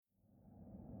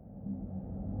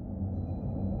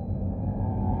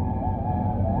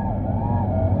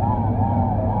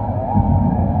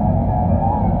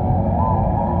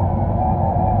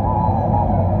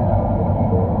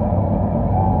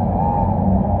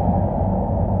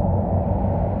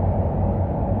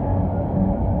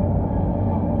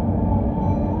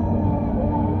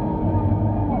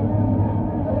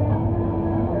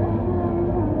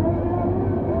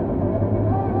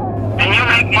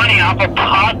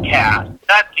podcast.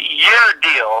 That's your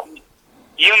deal.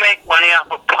 You make money off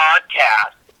a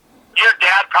podcast. Your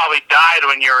dad probably died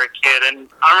when you were a kid, and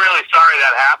I'm really sorry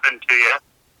that happened to you.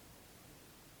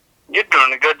 You're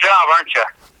doing a good job, aren't you?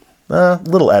 A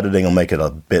little editing will make it a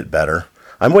bit better.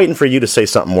 I'm waiting for you to say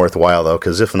something worthwhile, though,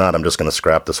 because if not, I'm just going to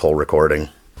scrap this whole recording.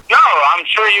 No, I'm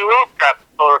sure you will scrap the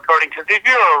whole recording, because if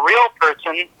you're a real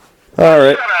person... All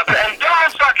right. Shut up, and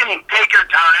don't fucking take your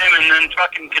time and then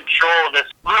fucking control this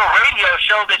little radio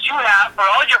show that you have for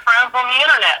all your friends on the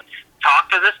internet. Talk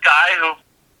to this guy who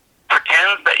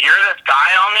pretends that you're this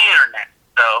guy on the internet.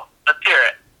 So, let's hear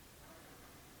it.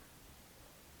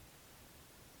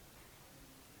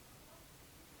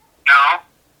 No?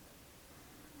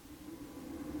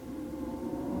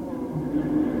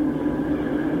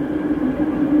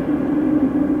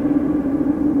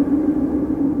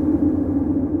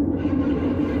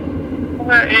 Is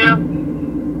that you?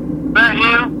 Is that you?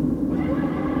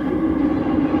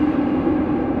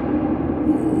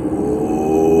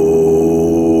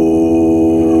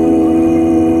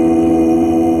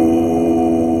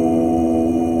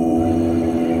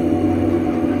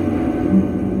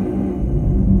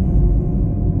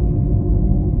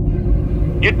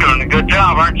 You're doing a good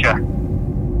job, aren't you?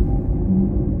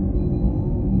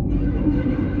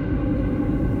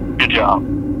 Good job.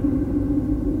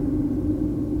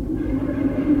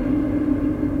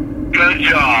 Good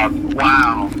job.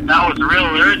 Wow. That was real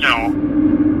original.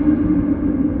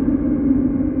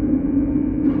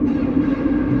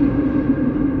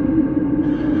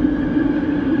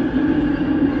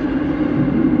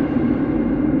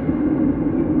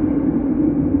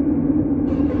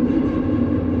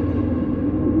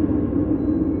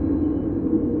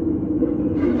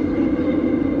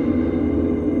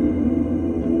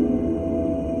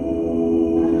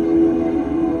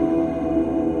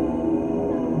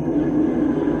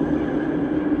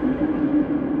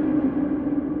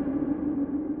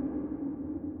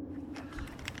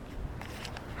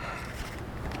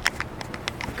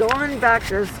 Going back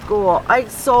to school, I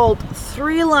sold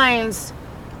 3 lines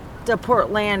to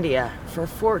Portlandia for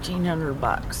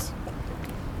 $1,400.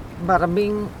 Bada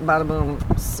bing, bada boom,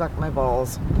 suck my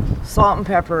balls. Salt and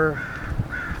pepper,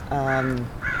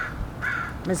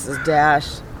 Mrs.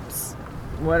 Dash,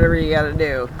 whatever you gotta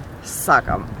do, suck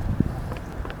them.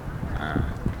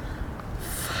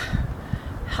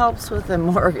 Helps with the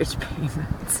mortgage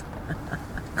payments.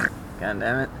 God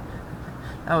damn it.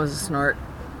 That was a snort.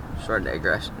 Short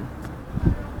digression.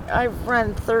 I've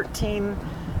run 13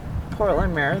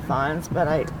 Portland marathons, but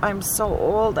I'm so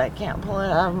old I can't pull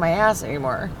it out of my ass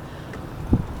anymore.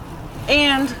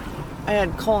 And I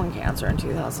had colon cancer in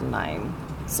 2009,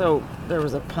 so there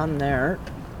was a pun there.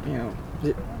 You know,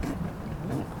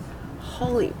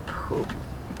 holy poop!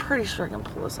 I'm pretty sure I can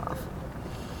pull this off.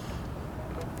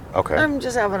 Okay. I'm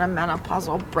just having a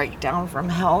menopausal breakdown from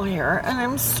hell here, and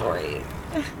I'm sorry.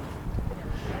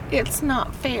 It's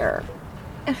not fair.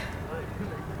 I'm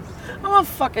a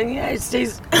fucking United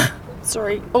States.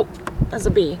 Sorry. Oh, that's a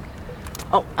B.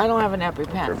 Oh, I don't have an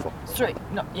EpiPen. Careful. Sorry.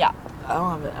 No, yeah. I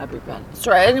don't have an EpiPen.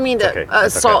 Sorry, I didn't mean to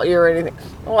assault you or anything.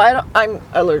 Well, I'm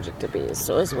allergic to bees,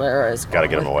 so I swear I was... Gotta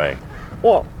get them away.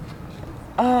 Well,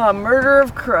 murder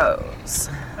of crows.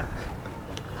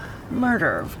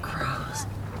 Murder of crows.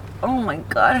 Oh my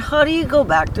God, how do you go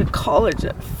back to college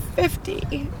at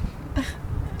 50?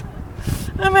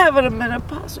 I'm having a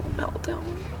menopausal meltdown.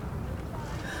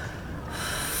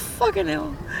 Fucking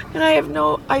hell. And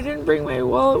I didn't bring my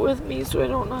wallet with me, so I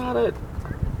don't know how to...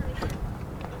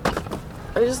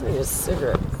 I just need a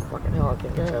cigarette. Fucking hell, I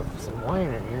think I have some wine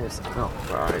in here. No,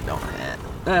 I don't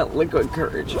have liquid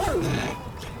courage.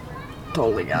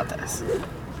 Totally got this.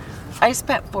 I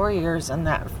spent 4 years in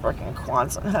that freaking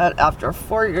Quonset hut after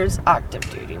 4 years active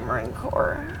duty Marine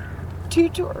Corps. 2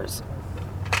 tours.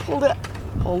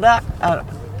 Hold that.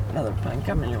 Another plane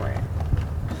coming your way.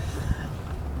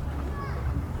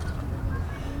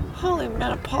 Holy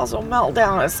menopausal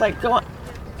meltdown. It's like going...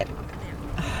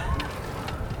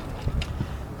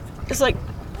 It's like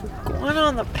going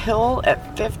on the pill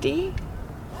at 50. You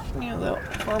know, the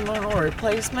hormonal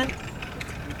replacement.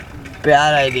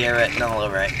 Bad idea written all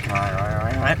over it.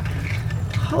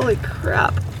 Holy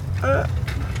crap.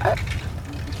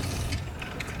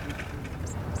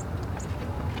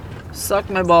 Suck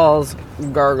my balls,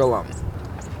 gargle them.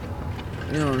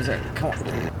 You know what I'm saying? Come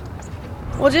on.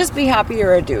 Well, just be happy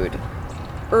you're a dude.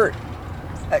 Or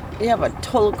you have a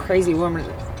total crazy woman.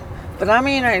 But I'm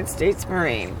a United States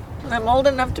Marine. And I'm old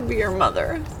enough to be your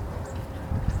mother.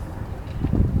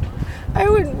 I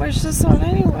wouldn't wish this on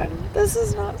anyone. This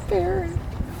is not fair.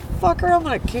 Fucker, I'm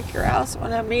gonna kick your ass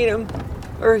when I meet him.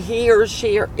 Or he or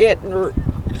she or it. Or...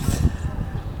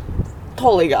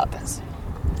 Totally got this.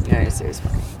 Yeah, seriously.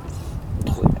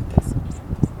 Totally got this.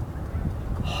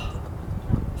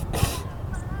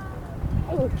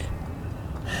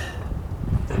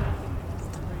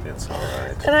 It's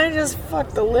alright. And I just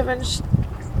fucked the living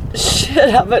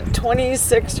shit of a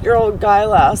 26-year-old guy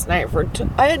last night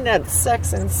I hadn't had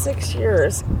sex in 6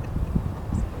 years.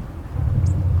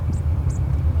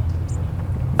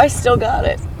 I still got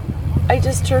it. I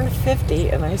just turned 50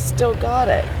 and I still got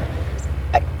it.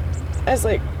 I was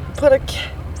like, I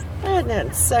hadn't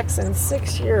had sex in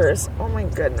 6 years. Oh my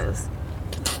goodness.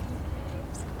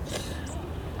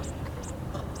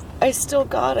 I still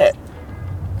got it.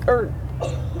 Got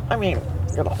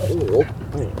a hole.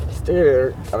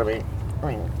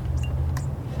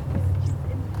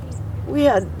 We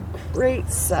had great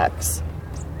sex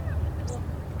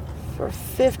for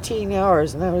 15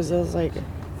 hours, and I was just like,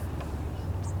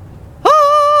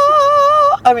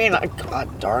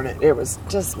 God darn it, it was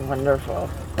just wonderful.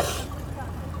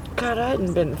 God, I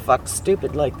hadn't been fucked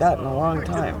stupid like that in a long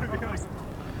time.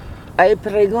 Hay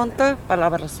pregunta,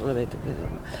 palabras solamente.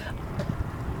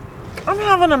 I'm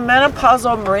having a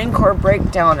menopausal Marine Corps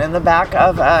breakdown in the back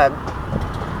of a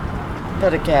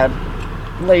pedicab.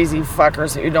 Lazy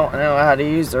fuckers who don't know how to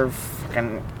use their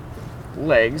fucking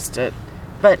legs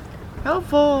but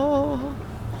helpful.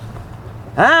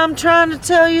 I'm trying to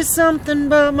tell you something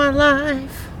about my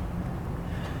life.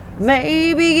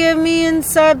 Maybe give me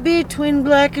insight between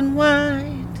black and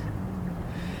white.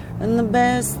 And the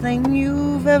best thing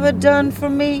you've ever done for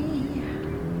me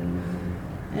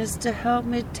is to help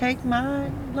me take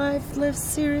my life less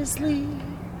seriously.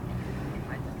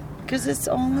 'Cause it's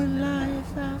only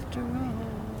life after all.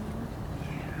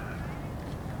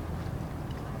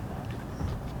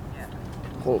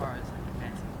 Hold on.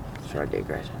 Short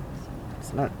digression.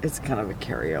 It's kind of a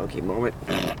karaoke moment.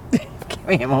 Give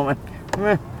me a moment.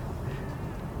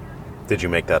 Did you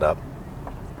make that up?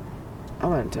 I'm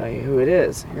going to tell you who it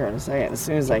is here in a second. As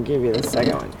soon as I give you the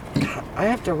second one. I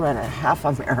have to run a half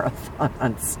a marathon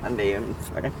on Sunday. I'm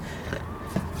fucking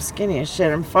skinny as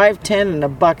shit. I'm 5'10" and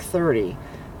 $130.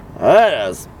 That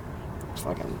is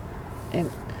fucking... And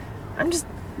I'm just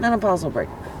menopausal break.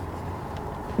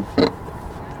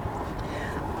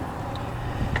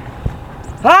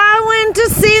 I went to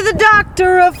see the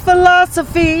doctor of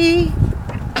philosophy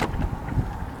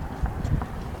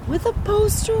with a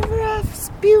poster of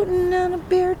Rasputin and a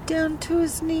beard down to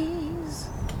his knees.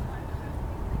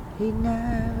 He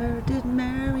never did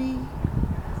marry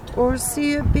or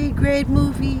see a B-grade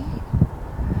movie.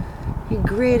 He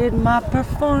graded my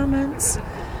performance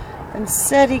and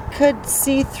said he could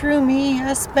see through me.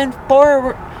 I spent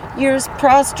 4 years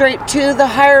prostrate to the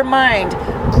higher mind.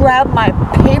 Grabbed my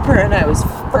paper and I was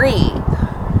free.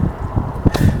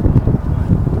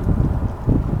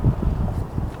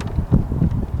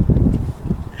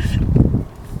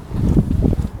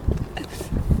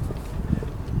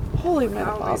 Holy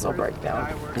menopausal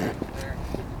breakdown.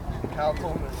 Cal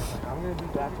told me, I'm going to be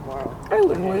back tomorrow. I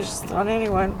wouldn't wish this on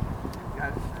anyone.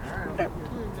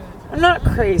 I'm not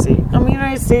crazy. I'm a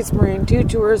United States Marine, 2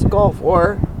 tours, Gulf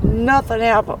War. Nothing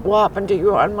will happen to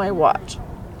you on my watch.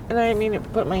 And I didn't mean to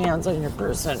put my hands on your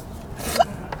person.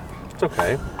 It's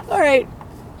okay. All right.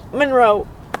 Monroe,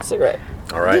 cigarette.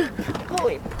 All right.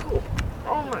 Holy poop.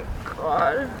 Oh my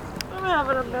God. I'm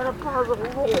having a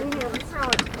menopausal holy ham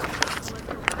sandwich.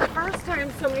 The first time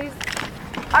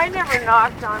I never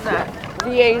knocked on the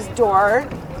VA's door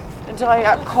until I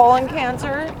got colon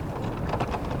cancer.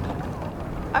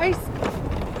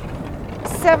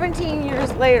 17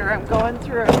 years later, I'm going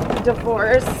through a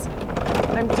divorce.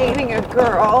 I'm dating a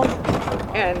girl,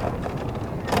 and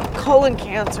colon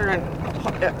cancer, and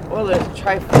there's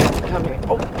trifluids coming.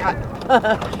 Oh God,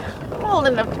 I'm old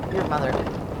enough to be your mother.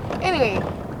 Anyway,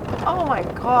 oh my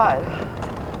God,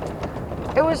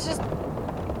 it was just,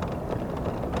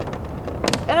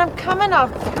 and I'm coming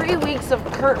off 3 weeks of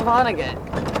Kurt Vonnegut.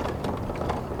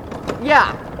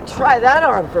 Yeah, try that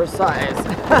on for size.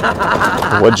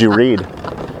 What'd you read?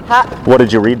 What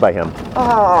did you read by him?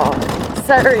 Oh,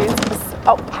 sorry.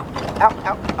 Oh, ow,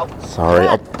 ow. Sorry,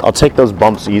 I'll take those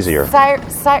bumps easier.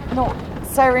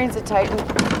 Sirene's a Titan.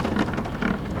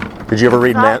 Did you ever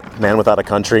read Man Without a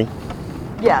Country?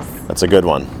 Yes. That's a good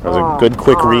one. That was a good,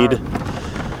 quick read.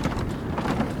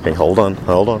 Okay, hold on.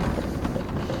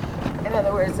 In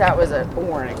other words, that was a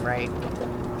warning, right?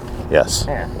 Yes.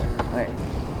 Yeah. Right.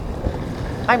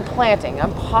 I'm planting.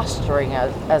 I'm posturing,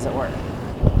 as it were.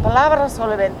 Palabras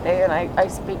solamente, and I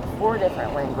speak 4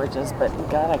 different languages, but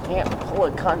God, I can't pull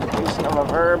a conjugation of a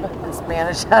verb in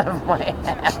Spanish out of my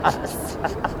ass.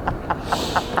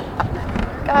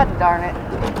 God darn it!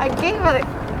 I gave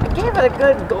it a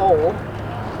good goal.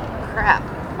 crap.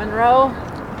 Monroe?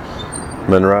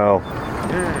 Monroe.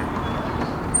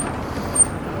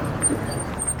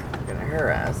 Gonna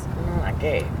harass. I'm not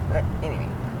gay. But anyway.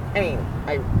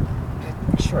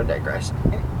 Short digression.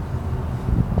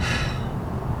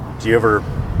 Do you ever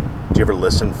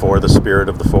listen for the spirit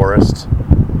of the forest?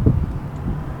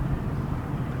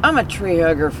 I'm a tree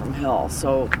hugger from hell,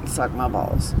 so suck my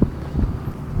balls.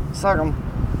 Suck them.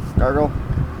 Gargle.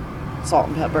 Salt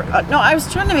and pepper. No, I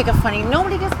was trying to make a funny.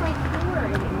 Nobody gets my humor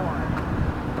anymore.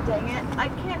 Dang it. I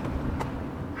can't.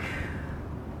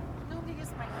 Nobody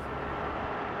gets my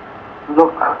humor.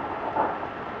 Look.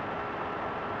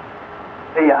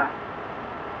 They are.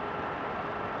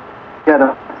 Get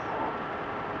up.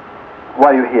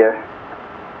 Why are you here?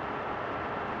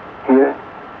 Here,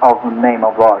 of the name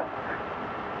of Lord.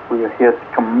 We are here to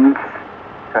commit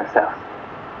ourselves.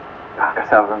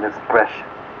 Ourselves in this expression.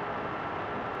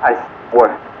 I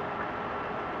work.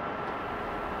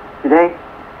 Today,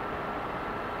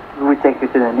 we take you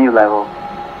to the new level.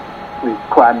 We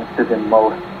climb to the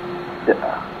most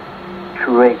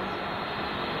great.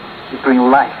 We bring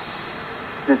life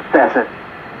to the desert.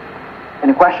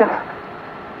 Any questions?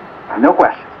 No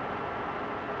questions.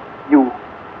 You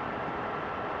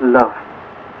love,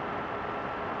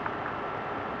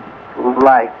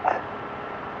 light,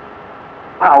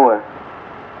 power,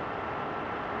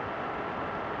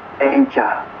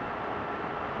 danger,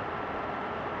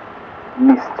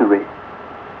 mystery,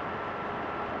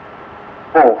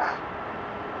 false.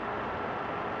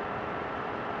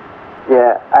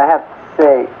 Yeah, I have to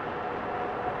say,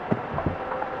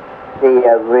 they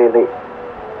are really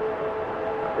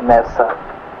mess up.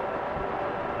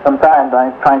 Sometimes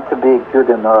I'm trying to be good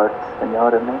on earth, you know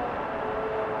what I mean?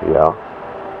 Yeah.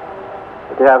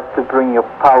 But you have to bring your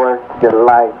power to the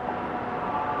light,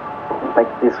 like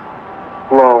this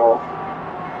flow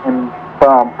and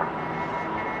pump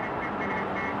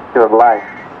your life.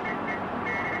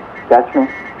 Catch me?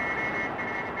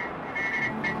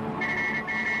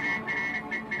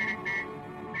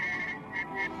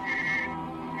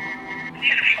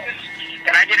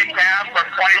 Can I get a cab for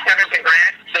 27th and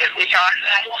Grant to the Peacock?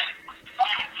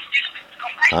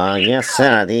 Yes,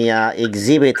 sir. The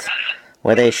exhibit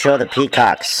where they show the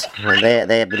peacocks.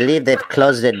 They believe they've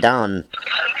closed it down.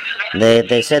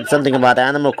 They said something about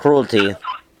animal cruelty.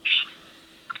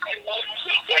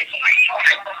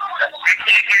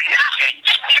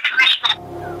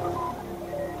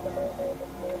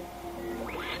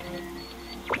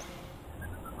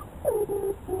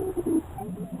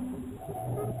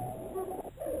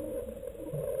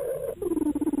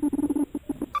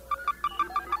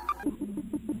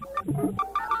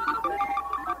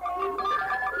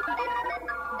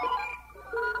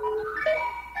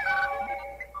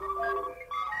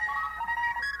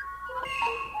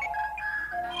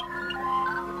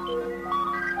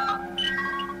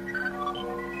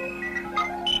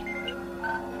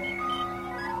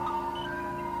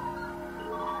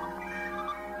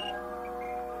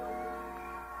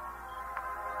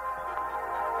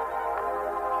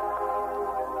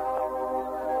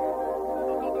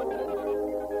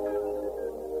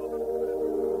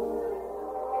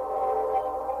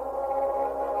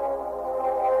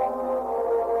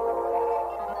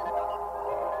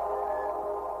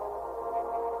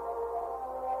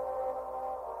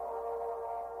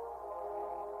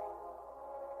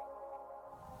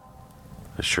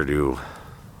 I sure do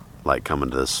like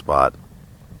coming to this spot.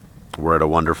 We're at a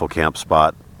wonderful camp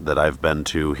spot that I've been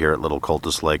to here at Little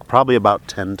Cultus Lake probably about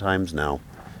 10 times now,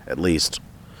 at least.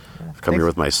 I've come here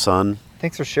with my son.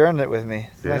 Thanks for sharing it with me.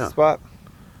 It's a Yeah. nice spot.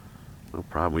 No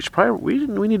problem. We should probably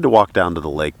we need to walk down to the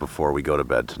lake before we go to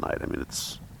bed tonight. I mean,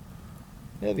 it's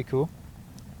Yeah, it'd be cool.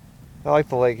 I like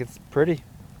the lake. It's pretty.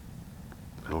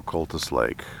 Little Cultus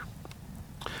Lake.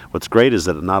 What's great is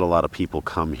that not a lot of people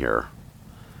come here.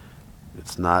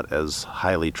 It's not as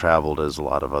highly traveled as a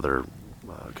lot of other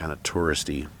kind of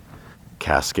touristy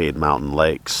Cascade Mountain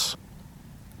lakes.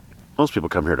 Most people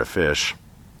come here to fish.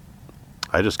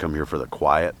 I just come here for the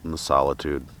quiet and the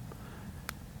solitude.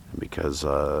 Because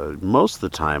most of the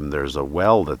time there's a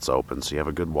well that's open, so you have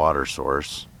a good water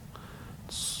source.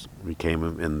 We came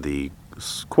in the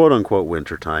quote-unquote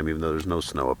winter time, even though there's no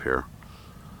snow up here.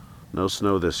 No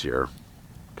snow this year.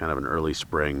 Kind of an early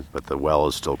spring, but the well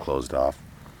is still closed off.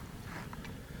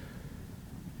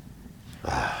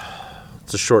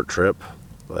 It's a short trip,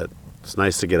 but it's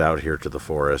nice to get out here to the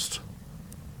forest.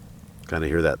 Kind of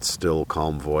hear that still,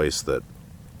 calm voice that,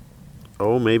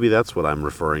 oh, maybe that's what I'm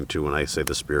referring to when I say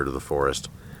the spirit of the forest.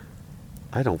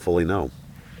 I don't fully know.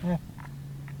 Yeah.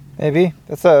 Maybe.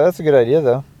 That's a good idea,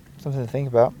 though. Something to think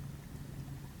about.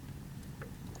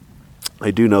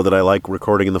 I do know that I like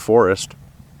recording in the forest.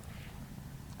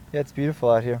 Yeah, it's beautiful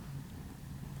out here.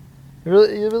 It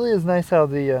really is nice how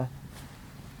the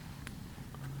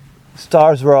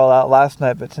stars were all out last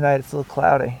night, but tonight it's a little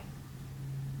cloudy.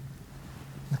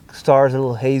 The stars are a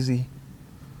little hazy.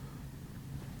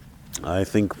 I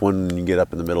think when you get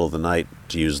up in the middle of the night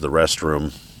to use the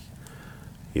restroom,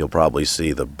 you'll probably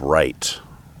see the bright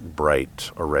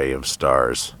array of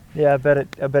stars. Yeah, I bet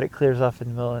it clears off in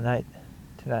the middle of the night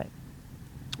tonight.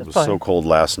 It was so cold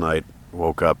last night.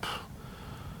 Woke up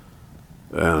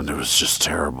and it was just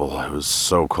terrible. It was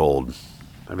so cold.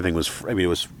 Everything was, it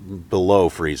was below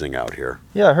freezing out here.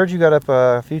 Yeah, I heard you got up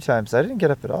a few times. I didn't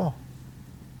get up at all.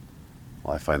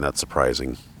 Well, I find that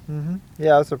surprising. Mm-hmm.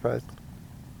 Yeah, I was surprised.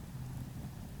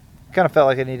 Kind of felt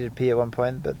like I needed to pee at one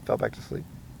point, but fell back to sleep.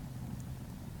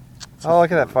 Oh,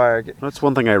 look at that fire. That's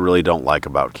one thing I really don't like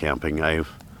about camping. I'm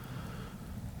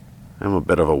a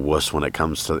bit of a wuss when it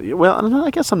comes to... Well,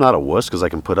 I guess I'm not a wuss because I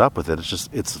can put up with it.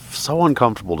 It's so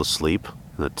uncomfortable to sleep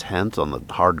in a tent on the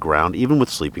hard ground, even with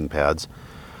sleeping pads.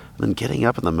 And then getting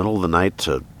up in the middle of the night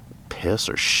to piss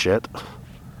or shit.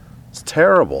 It's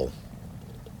terrible.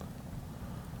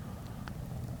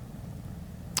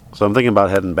 So I'm thinking about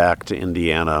heading back to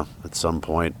Indiana at some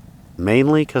point.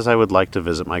 Mainly because I would like to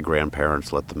visit my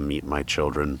grandparents, let them meet my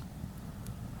children.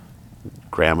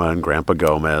 Grandma and Grandpa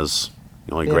Gomez.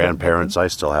 The only grandparents I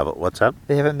still have. What's that?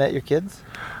 They haven't met your kids?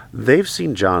 They've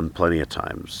seen John plenty of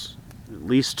times. At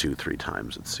least 2-3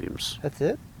 times, it seems. That's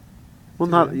it?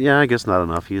 Well, I guess not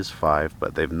enough. He is 5,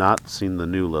 but they've not seen the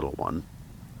new little one.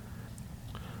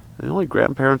 The only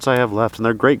grandparents I have left, and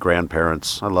they're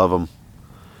great-grandparents. I love them.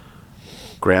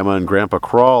 Grandma and Grandpa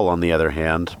Crall, on the other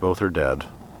hand, both are dead.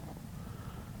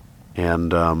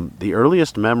 And the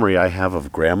earliest memory I have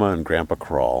of Grandma and Grandpa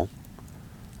Crall,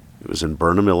 it was in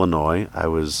Burnham, Illinois. I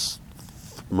must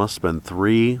have been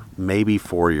 3, maybe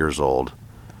 4 years old.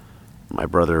 My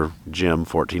brother Jim,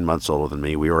 14 months older than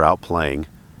me, we were out playing.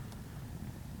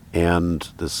 And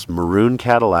this maroon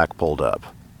Cadillac pulled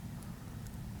up.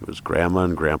 It was Grandma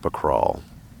and Grandpa Crall.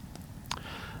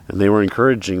 And they were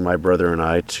encouraging my brother and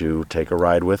I to take a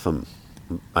ride with them.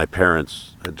 My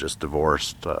parents had just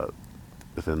divorced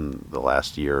within the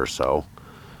last year or so.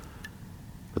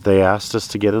 But they asked us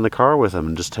to get in the car with them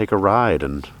and just take a ride.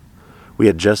 And we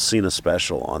had just seen a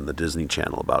special on the Disney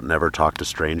Channel about never talk to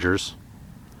strangers.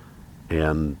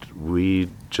 And we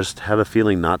just had a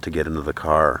feeling not to get into the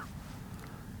car.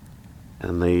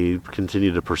 And they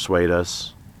continued to persuade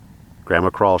us. Grandma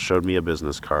Crall showed me a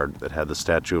business card that had the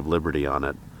Statue of Liberty on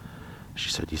it. She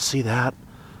said, "You see that?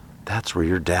 That's where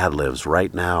your dad lives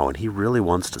right now, and he really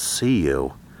wants to see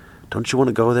you. Don't you want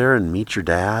to go there and meet your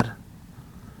dad?"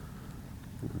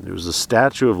 It was the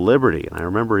Statue of Liberty, and I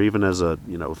remember even as a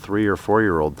 3 or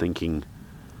 4-year-old thinking,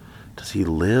 does he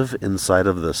live inside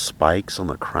of the spikes on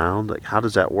the crown? Like, how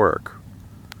does that work?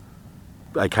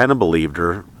 I kind of believed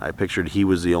her. I pictured he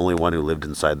was the only one who lived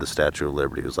inside the Statue of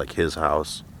Liberty. It was like his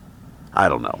house. I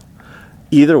don't know.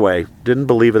 Either way, didn't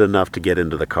believe it enough to get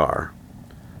into the car.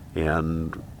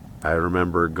 And I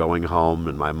remember going home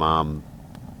and my mom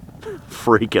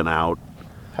freaking out.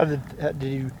 How did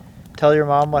you tell your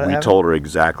mom what happened? We told her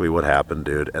exactly what happened,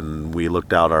 dude. And we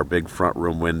looked out our big front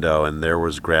room window, and there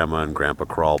was Grandma and Grandpa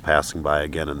Crall passing by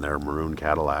again in their maroon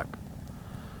Cadillac.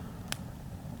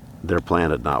 Their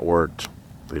plan had not worked.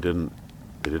 They didn't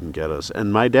get us.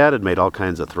 And my dad had made all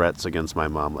kinds of threats against my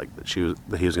mom, like that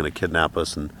he was going to kidnap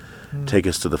us and take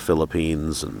us to the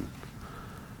Philippines and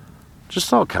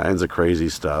just all kinds of crazy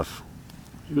stuff.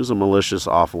 He was a malicious,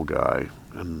 awful guy.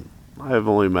 And I've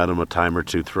only met him a time or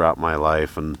two throughout my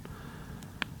life, and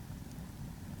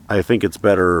I think it's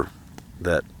better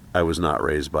that I was not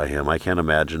raised by him. I can't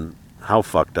imagine how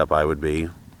fucked up I would be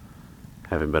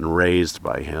having been raised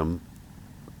by him.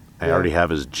 I already have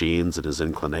his genes and his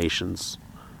inclinations.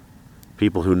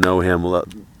 People who know him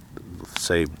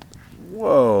say,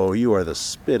 "Whoa, you are the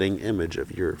spitting image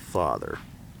of your father."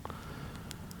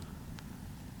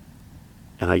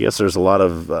 And I guess there's a lot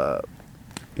of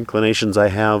inclinations I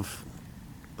have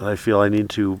that I feel I need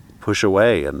to push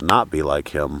away and not be like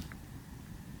him.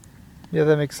 Yeah,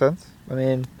 that makes sense. I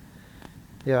mean,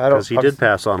 yeah, I don't... Because he did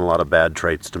pass on a lot of bad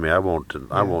traits to me. I won't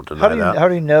deny that. How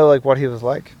do you know, like, what he was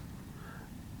like?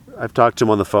 I've talked to him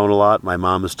on the phone a lot. My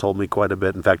mom has told me quite a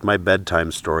bit. In fact, my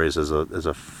bedtime stories as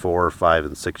a 4, 5,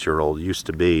 and 6-year-old used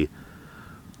to be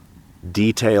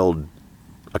detailed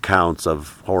accounts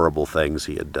of horrible things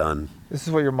he had done. This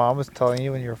is what your mom was telling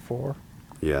you when you were 4?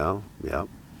 Yeah.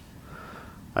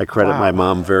 I credit my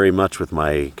mom very much with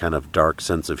my kind of dark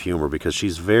sense of humor because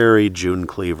she's very June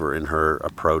Cleaver in her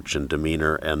approach and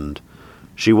demeanor, and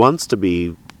she wants to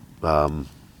be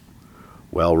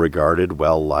well regarded,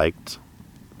 well liked.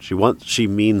 She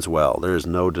means well. There's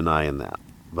no denying that.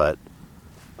 But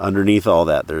underneath all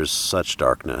that, there's such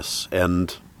darkness.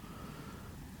 And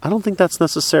I don't think that's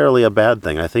necessarily a bad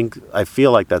thing. I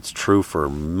feel like that's true for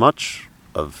much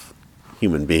of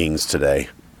human beings today.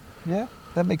 Yeah,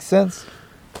 that makes sense.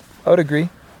 I would agree.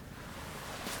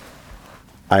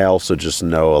 I also just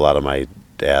know a lot of my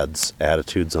dad's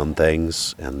attitudes on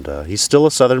things, and he's still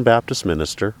a Southern Baptist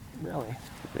minister. Really?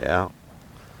 Yeah.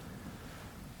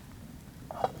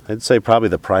 I'd say probably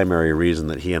the primary reason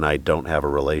that he and I don't have a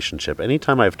relationship.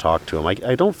 Anytime I've talked to him,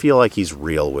 I don't feel like he's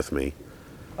real with me.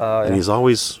 And he's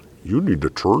always, you need to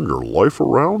turn your life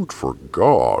around for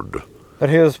God. But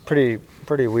he was pretty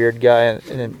weird guy.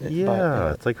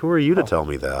 It's like, who are you to tell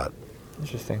me that?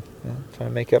 Interesting. Yeah, trying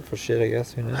to make up for shit, I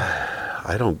guess. Who knows?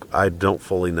 I don't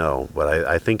fully know, but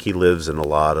I think he lives in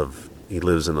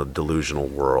a delusional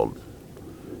world.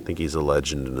 I think he's a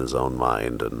legend in his own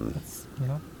mind, and that's,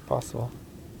 possible.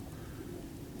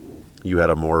 You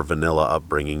had a more vanilla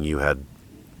upbringing. You had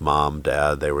mom,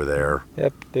 dad, they were there.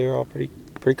 Yep, they were all pretty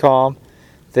calm.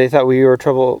 They thought we were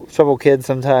trouble kids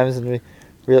sometimes, and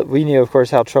we knew, of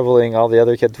course, how troubling all the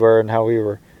other kids were and how we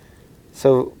were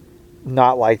so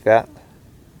not like that.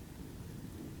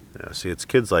 Yeah, see, it's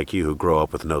kids like you who grow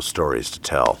up with no stories to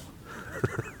tell.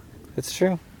 It's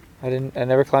true. I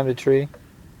never climbed a tree.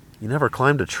 You never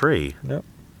climbed a tree? Nope.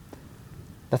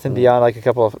 Nothing beyond like a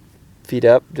couple of feet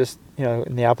up, just,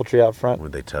 in the apple tree out front.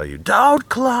 Would they tell you, don't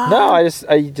climb? No, I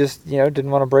just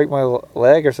didn't want to break my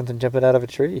leg or something jumping out of a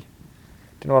tree.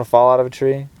 Didn't want to fall out of a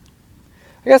tree.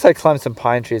 I guess I climbed some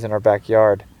pine trees in our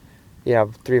backyard, 3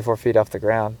 or 4 feet off the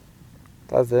ground.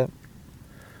 That was it.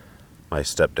 My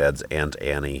stepdad's Aunt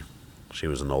Annie, she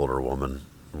was an older woman.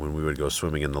 When we would go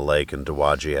swimming in the lake in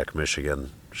Dowagiac,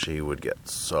 Michigan, she would get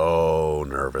so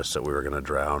nervous that we were going to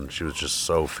drown. She was just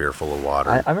so fearful of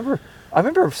water. I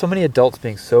remember so many adults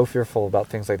being so fearful about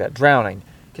things like that. Drowning,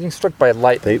 getting struck by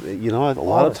lightning. A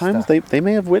lot of times they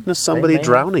may have witnessed somebody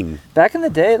drowning. Back in the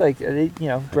day,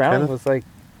 drowning was like...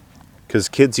 Because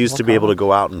kids used to be able to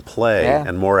go out and play,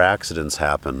 and more accidents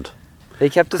happened. They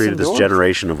kept us created indoors. This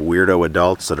generation of weirdo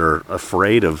adults that are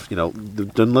afraid of,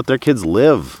 didn't let their kids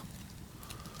live.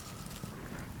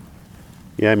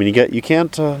 Yeah, I mean, you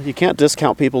can't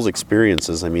discount people's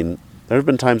experiences. I mean, there have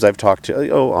been times I've talked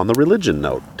to, on the religion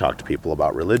note, talked to people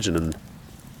about religion, and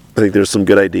I think there's some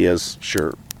good ideas,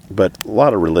 sure, but a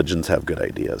lot of religions have good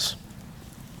ideas.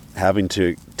 Having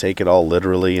to take it all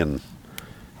literally and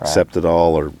accept it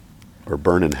all, or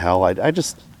burn in hell, I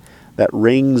just, that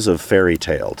rings of fairy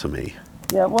tale to me.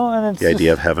 Yeah, well, and it's the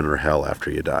idea of heaven or hell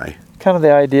after you die. Kind of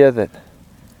the idea that,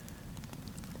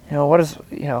 what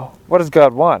does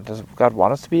God want? Does God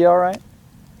want us to be all right?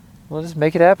 Well, just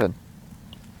make it happen.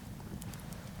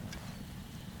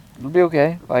 It'll be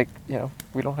okay.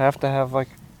 We don't have to have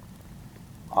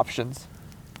options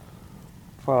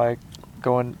for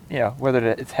going, whether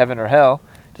it's heaven or hell.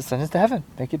 Just send us to heaven.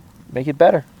 Make it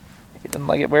better. Make it doesn't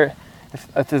like it where.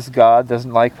 If this God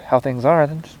doesn't like how things are,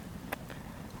 then just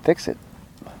fix it.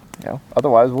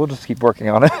 Otherwise we'll just keep working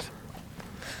on it.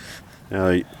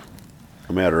 No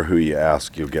matter who you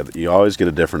ask, you always get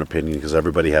a different opinion because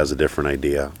everybody has a different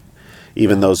idea.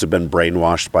 Even those who've been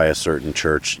brainwashed by a certain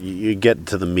church, you get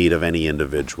to the meat of any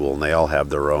individual, and they all have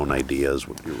their own ideas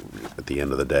at the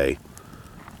end of the day.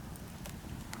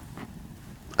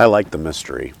 I like the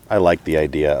mystery. I like the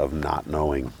idea of not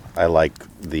knowing. I like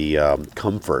the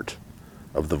comfort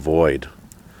of the void.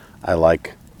 I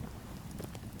like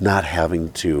not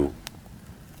having to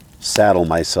saddle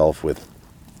myself with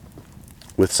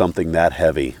something that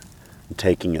heavy and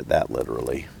taking it that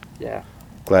literally. Yeah.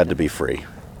 Glad to be free.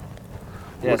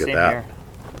 Yeah, Look at same that. Here.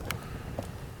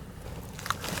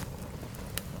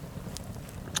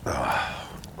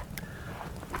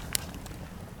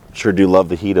 Sure do love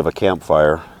the heat of a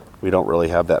campfire. We don't really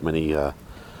have that many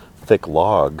thick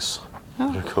logs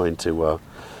that are going to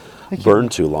burn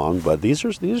too long, but these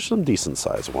are some decent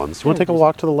sized ones. You want to take a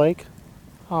walk to the lake?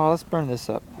 Oh, let's burn this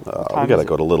up. We gotta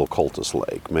go to Little Cultus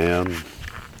Lake, man.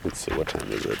 Let's see, what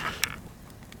time is it?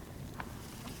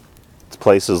 It's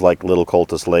places like Little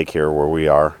Cultus Lake here where we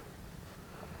are,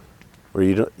 where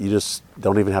you just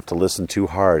don't even have to listen too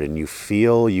hard, and you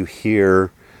feel, you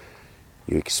hear,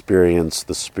 you experience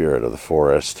the spirit of the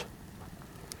forest,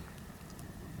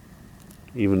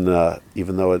 even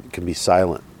though it can be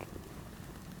silent.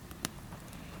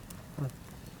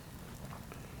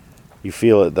 You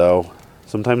feel it though.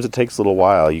 Sometimes it takes a little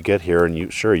while. You get here and you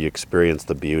experience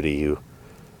the beauty, you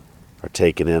are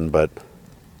taken in, but it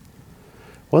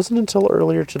wasn't until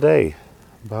earlier today,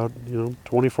 about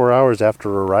 24 hours after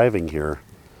arriving here,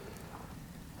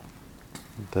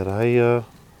 that I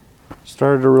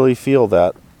started to really feel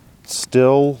that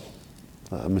still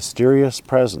mysterious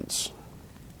presence,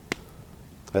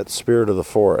 that spirit of the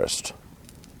forest.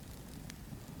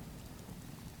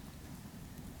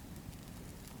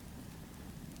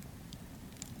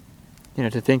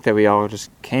 To think that we all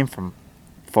just came from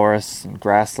forests and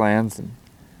grasslands and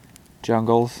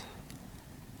jungles.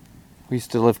 We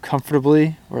used to live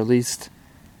comfortably, or at least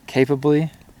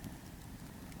capably,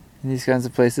 in these kinds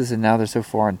of places, and now they're so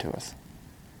foreign to us.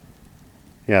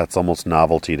 Yeah, it's almost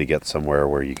novelty to get somewhere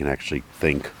where you can actually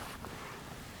think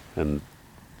and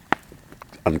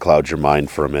uncloud your mind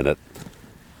for a minute.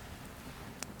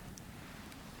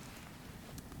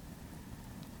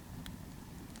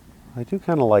 I do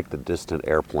kind of like the distant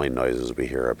airplane noises we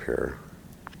hear up here.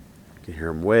 You can hear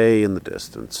them way in the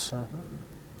distance.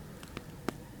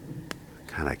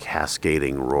 Kind of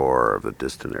cascading roar of the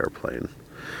distant airplane.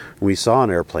 We saw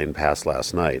an airplane pass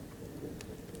last night.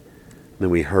 Then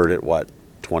we heard it,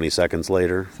 20 seconds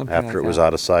later? Something after like it was that.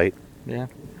 out of sight? Yeah.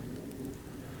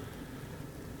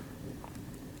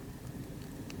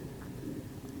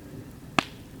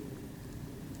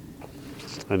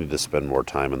 I need to spend more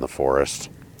time in the forest.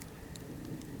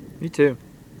 Me too.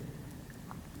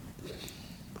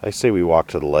 I say we walk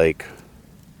to the lake.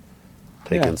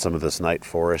 Take Yeah. in some of this night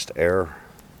forest air.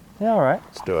 Yeah, all right.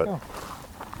 Let's do it. Go.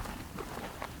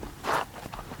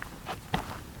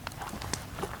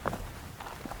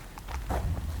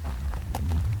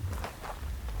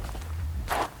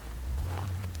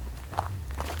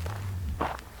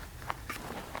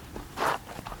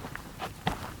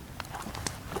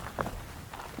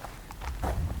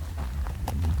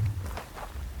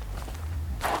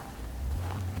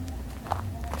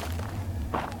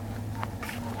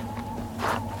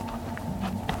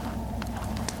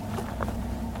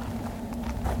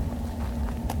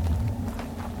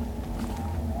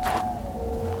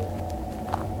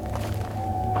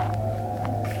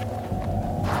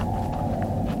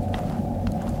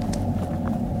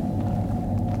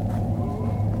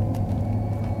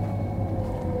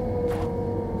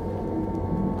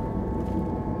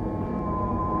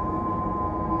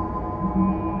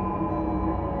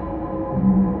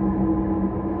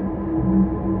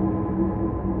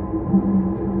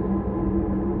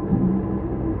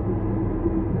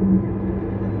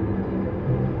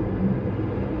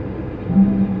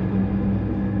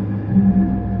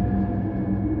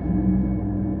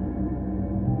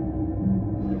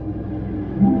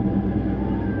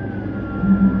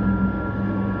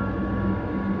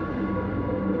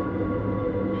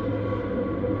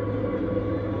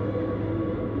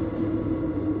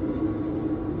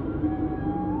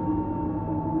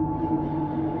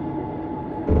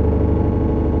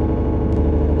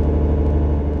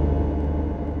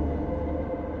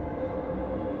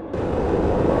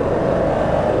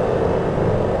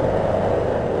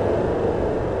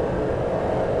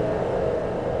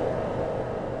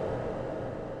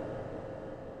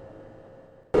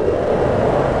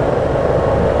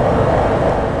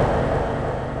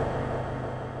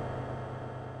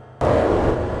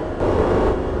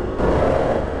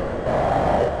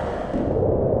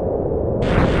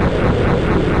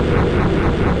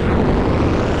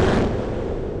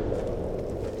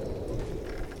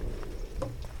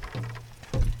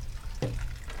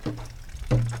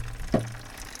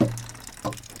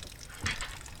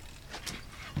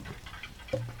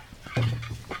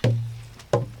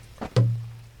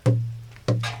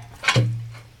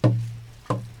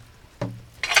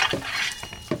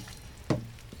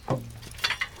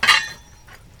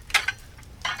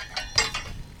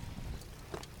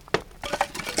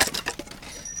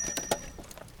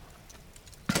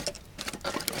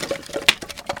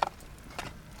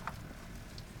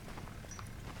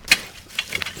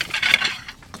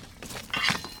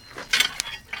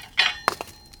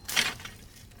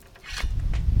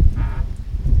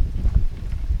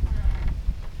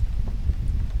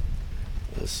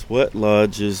 Sweat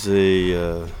lodge is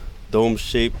a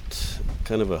dome-shaped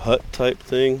kind of a hut type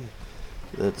thing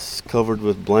that's covered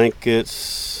with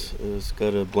blankets. It's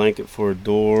got a blanket for a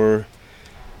door.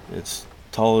 It's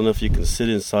tall enough you can sit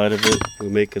inside of it. We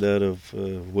make it out of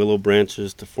willow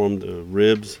branches to form the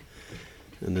ribs,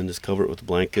 and then just cover it with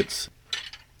blankets.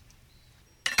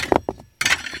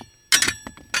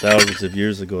 Thousands of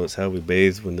years ago, it's how we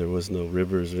bathed when there was no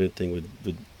rivers or anything.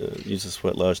 We'd use the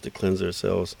sweat lodge to cleanse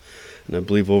ourselves. And I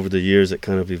believe over the years it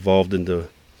kind of evolved into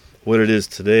what it is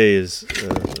today is,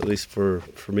 at least for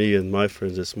me and my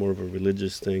friends, it's more of a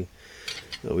religious thing.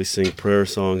 We sing prayer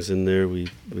songs in there. We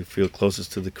feel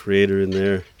closest to the Creator in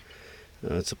there.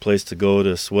 It's a place to go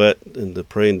to sweat and to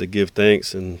pray and to give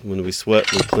thanks. And when we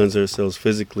sweat, we cleanse ourselves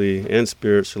physically and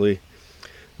spiritually.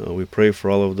 We pray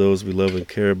for all of those we love and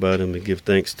care about, and we give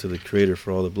thanks to the Creator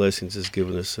for all the blessings He's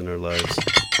given us in our lives.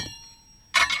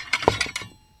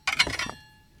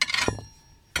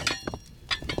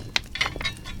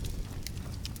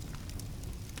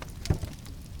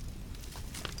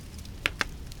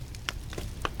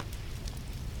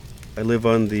 I live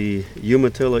on the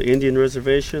Umatilla Indian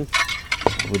Reservation.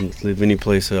 I wouldn't live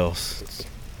anyplace else. It's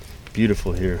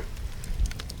beautiful here.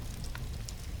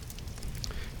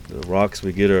 The rocks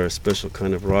we get are a special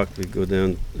kind of rock. We go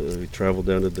down, we travel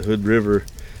down to the Hood River,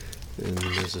 and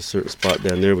there's a certain spot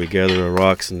down there we gather our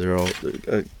rocks, and they're all,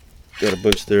 I got a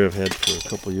bunch there I've had for a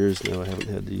couple years now. I haven't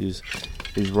had to use.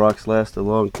 These rocks last a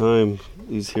long time.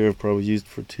 These here I've probably used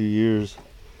for 2 years.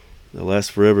 They'll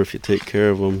last forever if you take care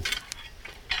of them.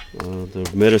 The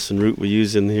medicine root we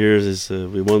use in here is the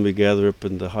one we gather up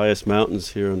in the highest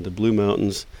mountains here in the Blue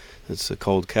Mountains. It's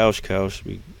called couch.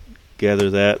 We gather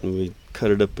that and we cut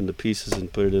it up into pieces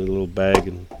and put it in a little bag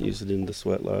and use it in the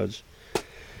sweat lodge.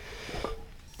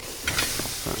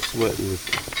 Start sweating, we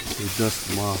dust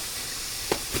them off.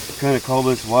 I kind of call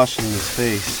this washing his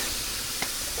face,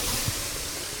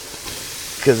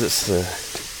 because it's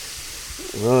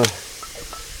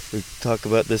we talk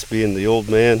about this being the old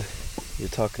man. You're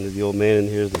talking to the old man in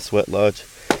here, the sweat lodge,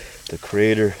 the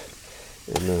Creator,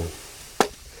 and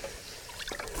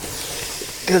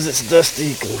because it's dusty,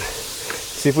 you can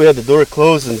see if we had the door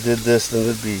closed and did this, then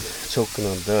it'd be choking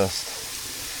on dust.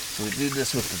 So we do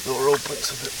this with the door open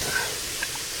so that the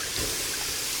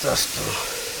dust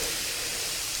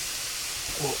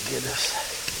won't get us.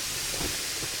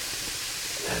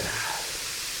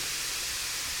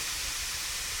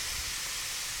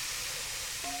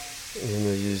 And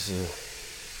I use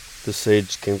the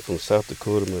sage came from South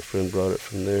Dakota. My friend brought it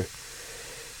from there.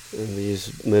 And we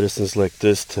use medicines like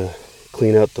this to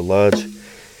clean out the lodge.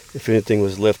 If anything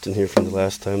was left in here from the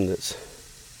last time that's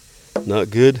not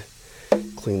good,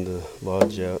 clean the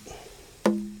lodge out.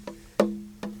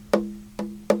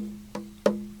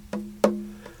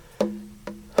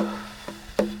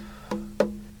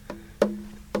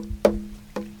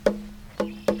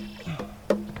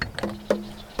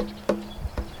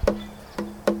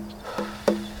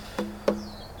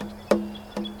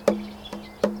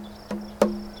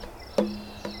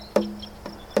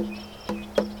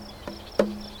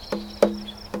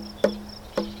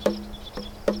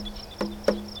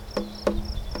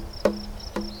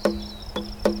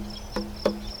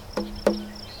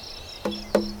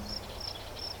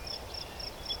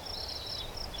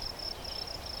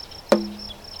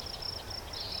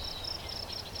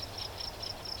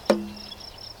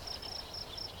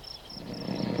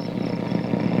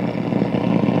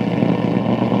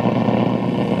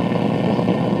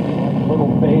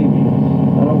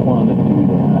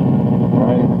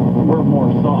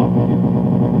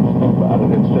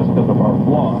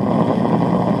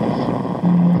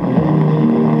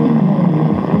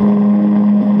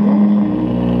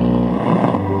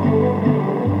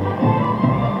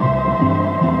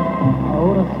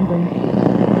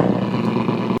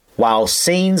 While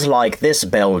scenes like this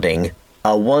building,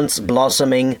 a once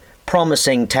blossoming,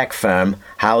 promising tech firm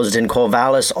housed in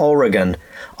Corvallis, Oregon,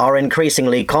 are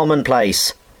increasingly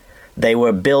commonplace. They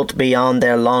were built beyond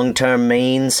their long-term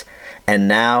means, and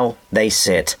now they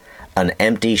sit, an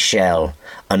empty shell,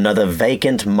 another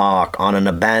vacant mark on an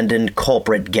abandoned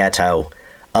corporate ghetto,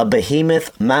 a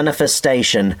behemoth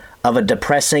manifestation of a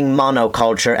depressing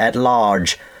monoculture at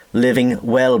large, living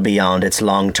well beyond its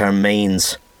long-term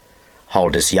means.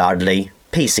 Haldus Yardley,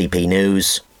 PCP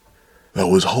News. That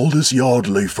was Haldus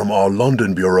Yardley from our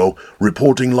London Bureau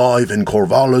reporting live in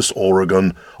Corvallis,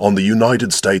 Oregon, on the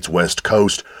United States West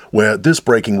Coast, where this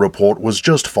breaking report was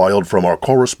just filed from our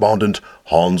correspondent,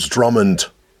 Hans Drummond.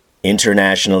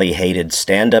 Internationally hated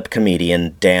stand-up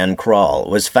comedian Dan Crall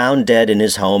was found dead in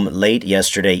his home late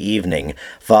yesterday evening,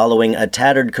 following a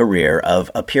tattered career of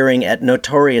appearing at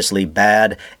notoriously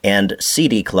bad and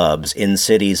seedy clubs in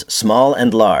cities small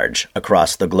and large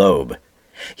across the globe.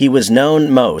 He was known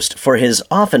most for his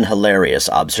often hilarious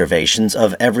observations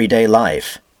of everyday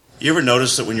life. You ever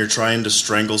notice that when you're trying to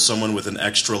strangle someone with an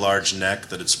extra-large neck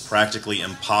that it's practically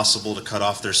impossible to cut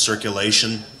off their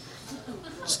circulation?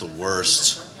 It's the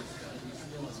worst.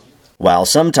 While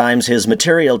sometimes his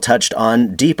material touched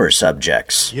on deeper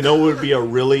subjects. You know what would be a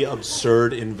really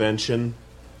absurd invention?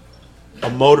 A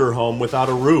motorhome without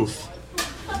a roof.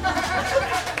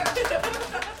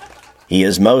 He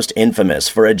is most infamous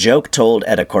for a joke told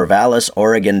at a Corvallis,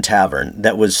 Oregon tavern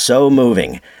that was so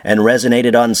moving and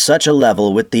resonated on such a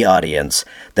level with the audience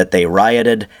that they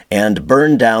rioted and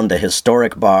burned down the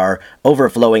historic bar,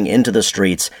 overflowing into the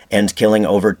streets and killing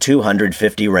over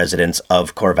 250 residents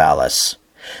of Corvallis.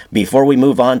 Before we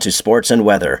move on to sports and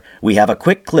weather, we have a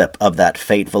quick clip of that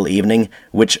fateful evening,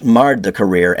 which marred the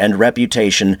career and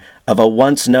reputation of a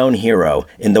once-known hero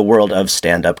in the world of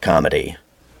stand-up comedy.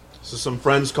 So some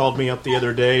friends called me up the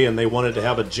other day and they wanted to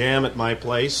have a jam at my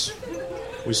place.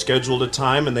 We scheduled a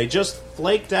time and they just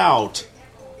flaked out.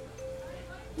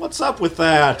 What's up with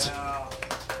that?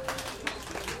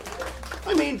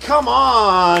 I mean, come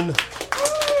on!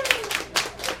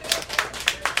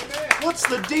 What's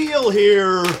the deal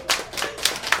here?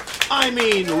 I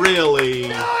mean,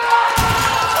 really?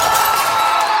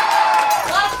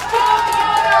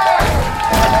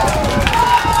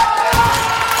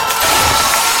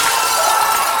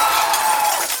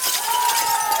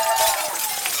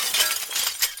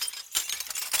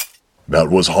 That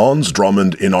was Hans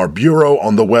Drummond in our bureau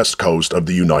on the west coast of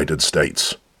the United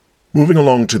States. Moving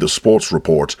along to the sports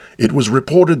report, it was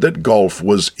reported that golf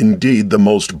was indeed the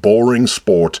most boring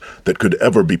sport that could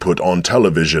ever be put on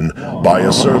television by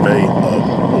a survey of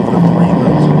over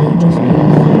 3,000 participants.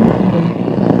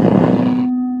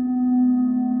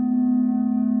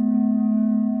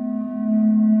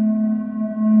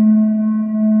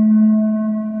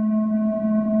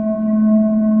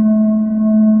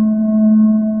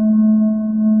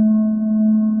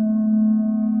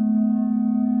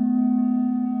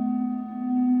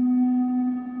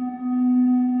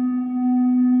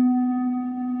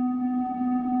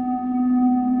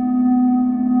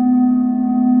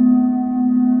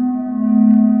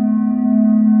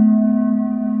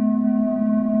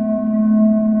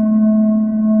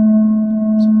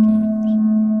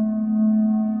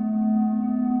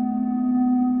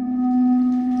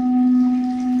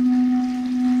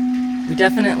 We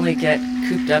definitely get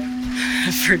cooped up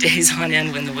for days on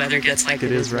end when the weather gets like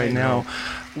it is right now.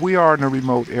 We are in a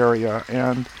remote area,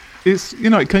 and it's,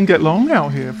 it can get lonely out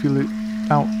here if you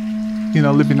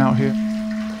living out here.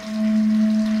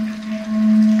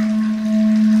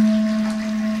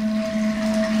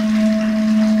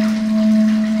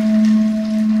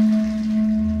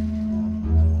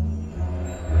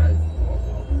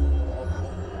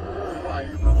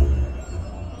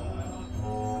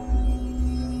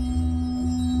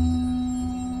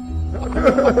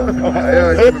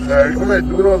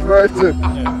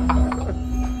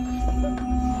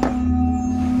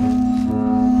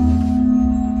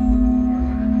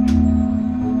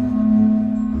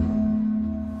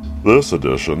 This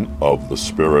edition of The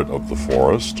Spirit of the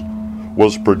Forest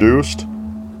was produced,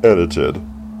 edited,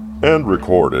 and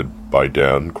recorded by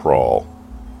Dan Crall.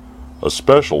 A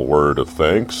special word of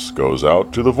thanks goes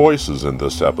out to the voices in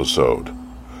this episode,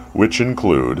 which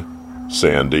include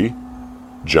Sandy,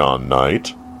 John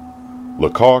Knight,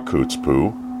 Lakaw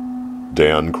Kutzpoo,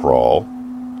 Dan Crall,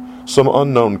 some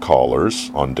unknown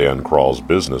callers on Dan Crall's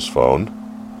business phone,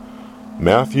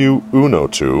 Matthew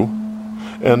Unotu,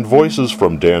 and voices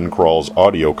from Dan Crall's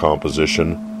audio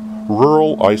composition,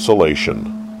 Rural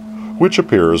Isolation, which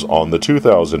appears on the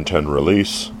 2010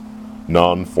 release,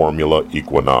 Non-Formula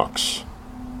Equinox.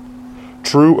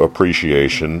 True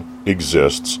appreciation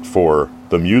exists for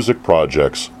the music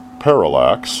projects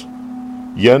Parallax,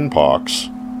 Yenpox,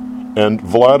 and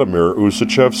Vladimir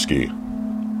Usachevsky.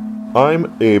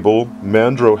 I'm Abel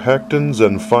Mandrohektens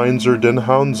and Feinzer den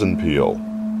Housenpeel.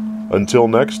 Until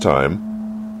next time,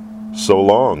 so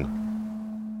long.